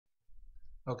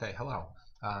Okay, hello.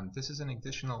 This is an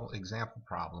additional example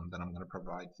problem that I'm going to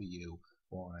provide for you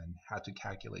on how to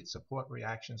calculate support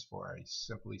reactions for a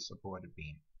simply supported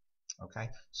beam. Okay,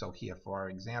 so here for our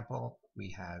example,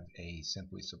 we have a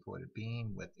simply supported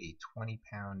beam with a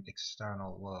 20-pound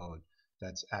external load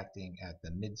that's acting at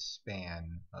the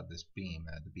mid-span of this beam.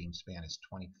 The beam span is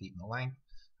 20 feet in length,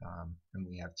 and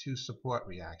we have two support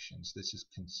reactions. This is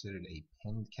considered a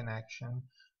pinned connection,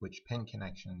 which pin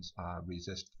connections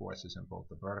resist forces in both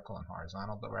the vertical and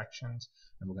horizontal directions,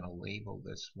 and we're going to label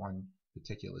this one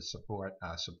particular support,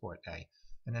 support A.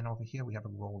 And then over here we have a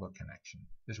roller connection.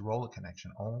 This roller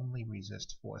connection only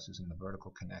resists forces in the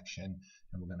vertical connection,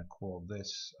 and we're going to call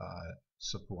this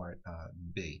support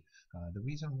B. The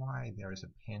reason why there is a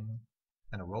pin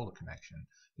and a roller connection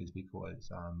is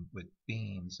because with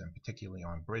beams, and particularly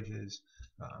on bridges,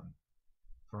 um,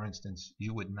 for instance,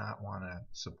 you would not want to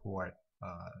support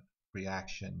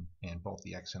reaction in both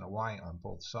the X and the Y on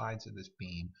both sides of this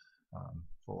beam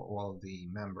for all of the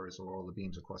members or all the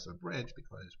beams across the bridge,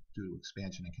 because due to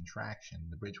expansion and contraction,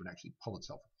 the bridge would actually pull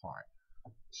itself apart.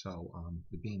 So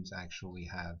the beams actually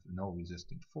have no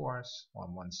resisting force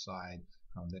on one side.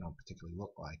 They don't particularly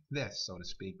look like this, so to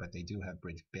speak, but they do have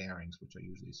bridge bearings, which are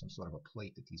usually some sort of a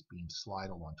plate that these beams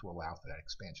slide along to allow for that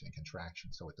expansion and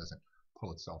contraction, so it doesn't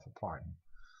pull itself apart.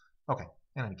 Okay,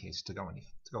 in any case, to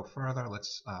go further,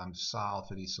 let's solve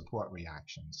for these support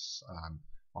reactions.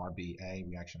 RBA,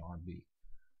 reaction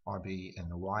RB in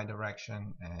the y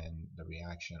direction, and the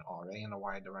reaction RA in the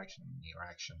y direction, and the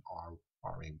reaction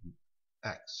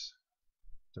RAX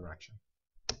direction.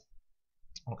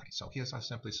 Okay, so here's our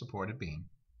simply supported beam.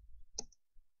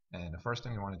 And the first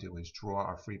thing we want to do is draw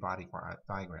our free body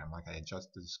diagram like I had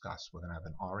just discussed. We're going to have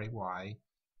an RAY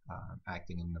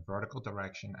acting in the vertical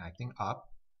direction, acting up.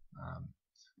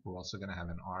 We're also going to have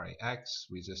an RAX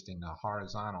resisting the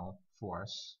horizontal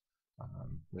force,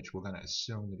 which we're going to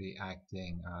assume to be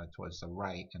acting towards the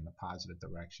right in the positive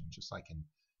direction, just like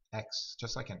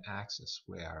an axis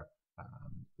where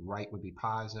right would be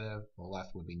positive, the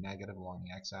left would be negative along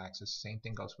the x-axis. Same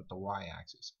thing goes with the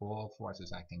y-axis. All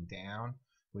forces acting down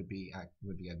would be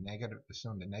a negative,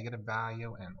 assumed a negative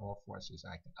value, and all forces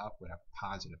acting up would have a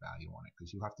positive value on it,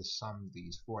 because you have to sum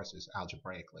these forces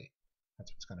algebraically.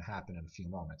 That's what's going to happen in a few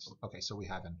moments. Okay, so we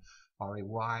have an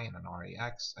RAY and an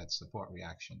RAX. That's support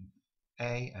reaction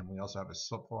A, and we also have a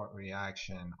support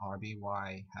reaction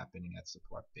RBY happening at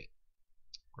support B.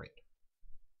 Great.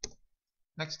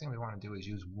 Next thing we want to do is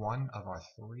use one of our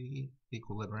three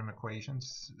equilibrium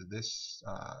equations. This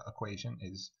equation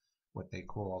is what they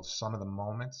call sum of the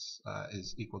moments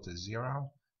is equal to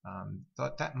 0.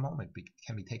 That moment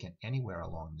can be taken anywhere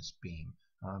along this beam,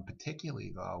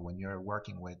 particularly though when you're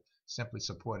working with simply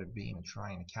supported beam and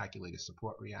trying to calculate a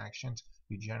support reactions,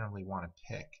 you generally want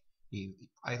to pick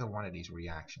either one of these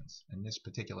reactions. In this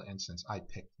particular instance, I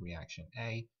picked reaction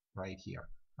A right here.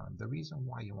 The reason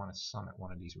why you want to sum at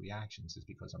one of these reactions is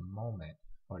because a moment,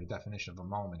 or the definition of a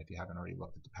moment, if you haven't already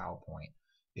looked at the PowerPoint,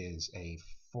 is a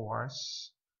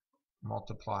force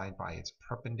multiplied by its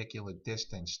perpendicular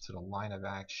distance to the line of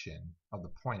action of the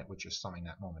point at which you're summing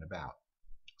that moment about.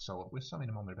 So if we're summing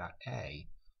a moment about A,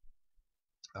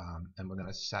 and we're going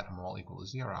to set them all equal to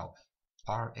 0,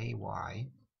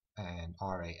 RAY and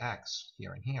RAX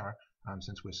here and here,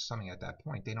 since we're summing at that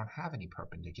point, they don't have any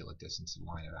perpendicular distance to the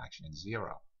line of action. It's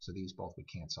 0. So these both would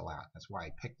cancel out. That's why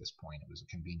I picked this point. It was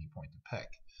a convenient point to pick.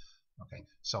 Okay,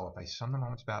 so if I sum the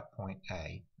moments about point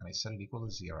A and I set it equal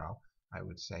to 0, I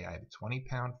would say I have a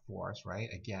 20-pound force,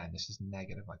 right? Again, this is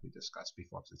negative like we discussed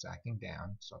before because it's acting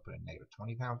down. So I put a negative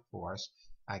 20-pound force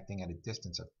acting at a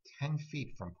distance of 10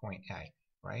 feet from point A,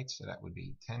 right? So that would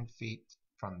be 10 feet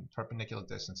from perpendicular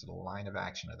distance to the line of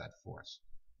action of that force.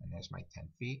 And there's my 10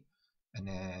 feet. And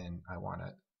then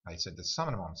I said the sum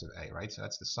of the moments of A, right? So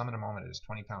that's the sum of the moment of this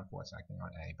 20-pound force acting on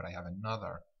A. But I have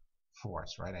another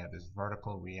force, right? I have this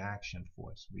vertical reaction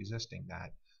force resisting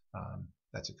that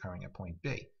that's occurring at point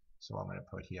B. So I'm going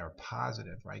to put here a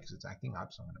positive, right? Because it's acting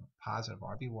up. So I'm going to put positive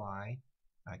RBY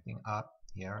acting up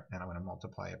here, and I'm going to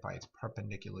multiply it by its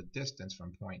perpendicular distance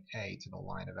from point A to the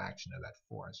line of action of that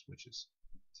force, which is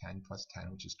 10 plus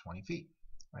 10, which is 20 feet,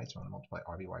 right? So I'm going to multiply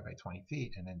RBY by 20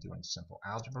 feet, and then doing simple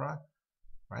algebra,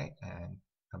 right? And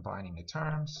combining the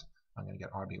terms, I'm going to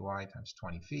get RBY times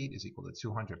 20 feet is equal to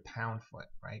 200 pound-foot,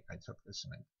 right? I took this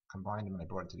and I combined them and I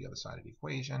brought it to the other side of the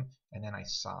equation, and then I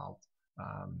solved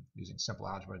using simple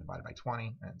algebra divided by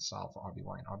 20 and solved for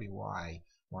RBY, and RBY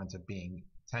winds up being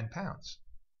 10 pounds.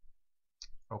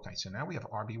 Okay, so now we have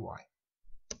RBY.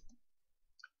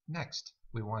 Next,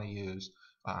 we want to use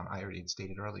I already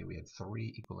stated earlier we had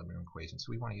 3 equilibrium equations, so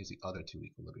we want to use the other 2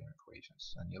 equilibrium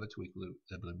equations. And the other 2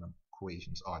 equilibrium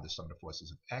equations are the sum of the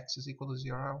forces of x is equal to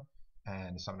 0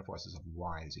 and the sum of the forces of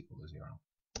y is equal to 0.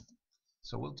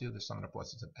 So we'll do the sum of the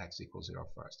forces of x equals 0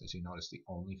 first. As you notice, the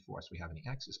only force we have in the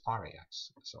x is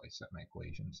RAX. So I set my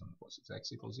equation, sum of the forces of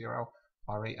x equals 0,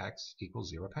 RAX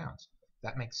equals 0 pounds.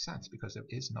 That makes sense because there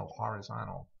is no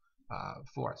horizontal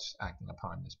force acting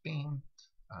upon this beam.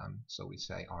 So we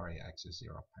say RAX is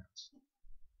 0 pounds.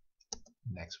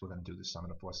 Next, we're going to do the sum of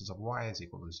the forces of y is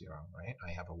equal to 0, right?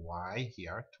 I have a y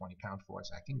here, 20-pound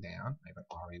force acting down. I have an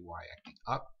RAY acting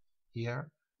up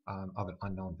here of an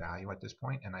unknown value at this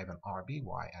point, and I have an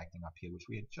RBY acting up here, which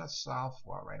we had just solved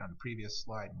for, right, on the previous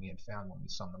slide, and we had found when we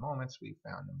summed the moments, we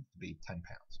found them to be 10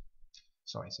 pounds.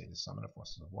 So I say the sum of the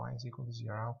forces of y is equal to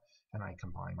 0, and I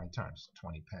combine my terms.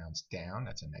 20 pounds down,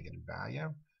 that's a negative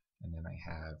value, and then I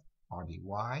have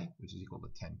RBY, which is equal to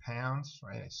 10 pounds,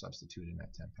 right? I substitute in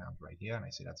that 10 pounds right here, and I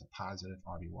say that's a positive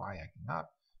RBY acting up,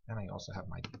 and I also have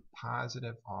my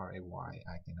positive RAY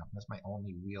acting up. That's my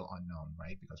only real unknown,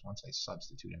 right? Because once I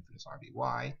substitute in for this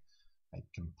RBY, I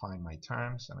combine my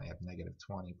terms, and I have negative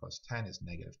 20 plus 10 is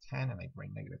negative 10, and I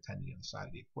bring negative 10 to the other side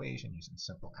of the equation using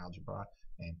simple algebra,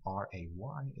 and RAY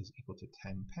is equal to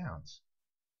 10 pounds.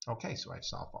 Okay, so I've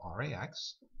solved for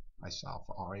RAX. I solved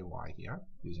for RAY here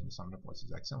using the sum of the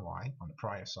forces x and y. On the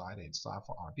prior side, I had solved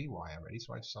for RBY already,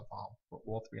 so I've solved for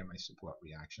all 3 of my support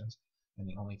reactions. And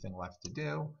the only thing left to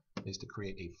do is to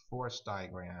create a force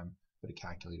diagram for the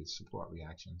calculated support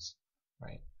reactions,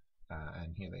 right?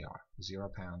 And here they are, 0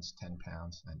 pounds, 10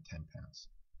 pounds, and 10 pounds.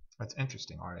 That's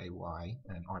interesting. RAY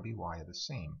and RBY are the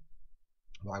same.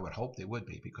 Well, I would hope they would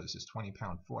be, because this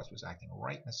 20-pound force was acting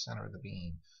right in the center of the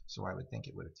beam, so I would think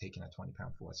it would have taken a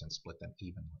 20-pound force and split them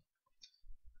evenly.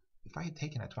 If I had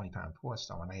taken a 20-pound force,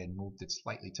 though, and I had moved it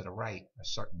slightly to the right, a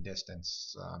certain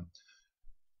distance,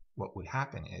 what would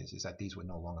happen is that these would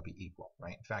no longer be equal,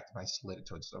 right? In fact, if I slid it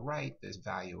towards the right, this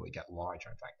value would get larger.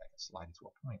 In fact, I can slide it to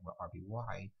a point where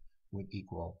RBY would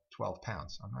equal 12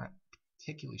 pounds. I'm not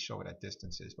particularly sure what that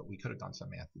distance is, but we could have done some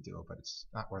math to do it, but it's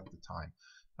not worth the time.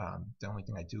 The only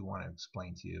thing I do want to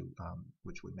explain to you,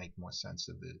 which would make more sense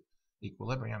of the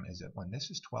equilibrium, is that when this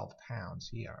is 12 pounds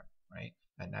here, right,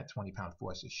 and that 20-pound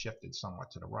force is shifted somewhat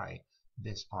to the right,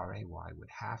 this RAY would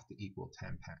have to equal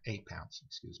 8 pounds,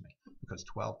 excuse me, because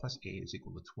 12 plus 8 is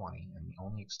equal to 20, and the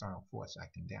only external force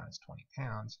acting down is 20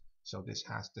 pounds, so this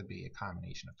has to be a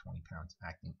combination of 20 pounds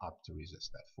acting up to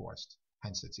resist that force,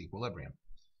 hence its equilibrium.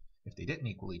 If they didn't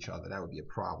equal each other, that would be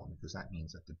a problem, because that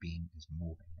means that the beam is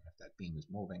moving. And if that beam is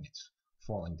moving, it's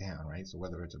falling down, right? So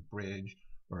whether it's a bridge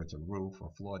or it's a roof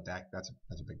or floor deck, that's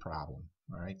a big problem,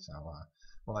 all right? So,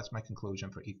 well, that's my conclusion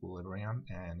for equilibrium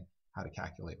and how to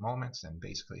calculate moments and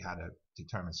basically how to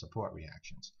determine support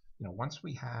reactions. You know, once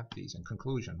we have these, in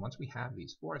conclusion, once we have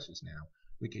these forces now,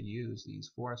 we could use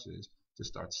these forces to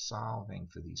start solving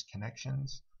for these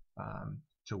connections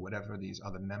to whatever these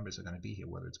other members are going to be here,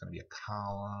 whether it's going to be a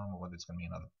column or whether it's going to be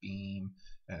another beam,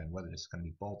 and whether it's going to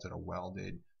be bolted or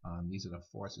welded. These are the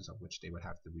forces of which they would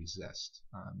have to resist.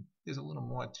 There's a little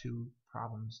more to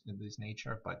problems in this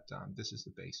nature, but this is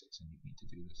the basics, and you need to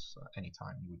do this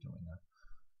anytime you were doing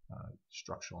a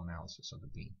structural analysis of the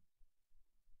beam.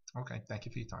 Okay, thank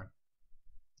you for your time.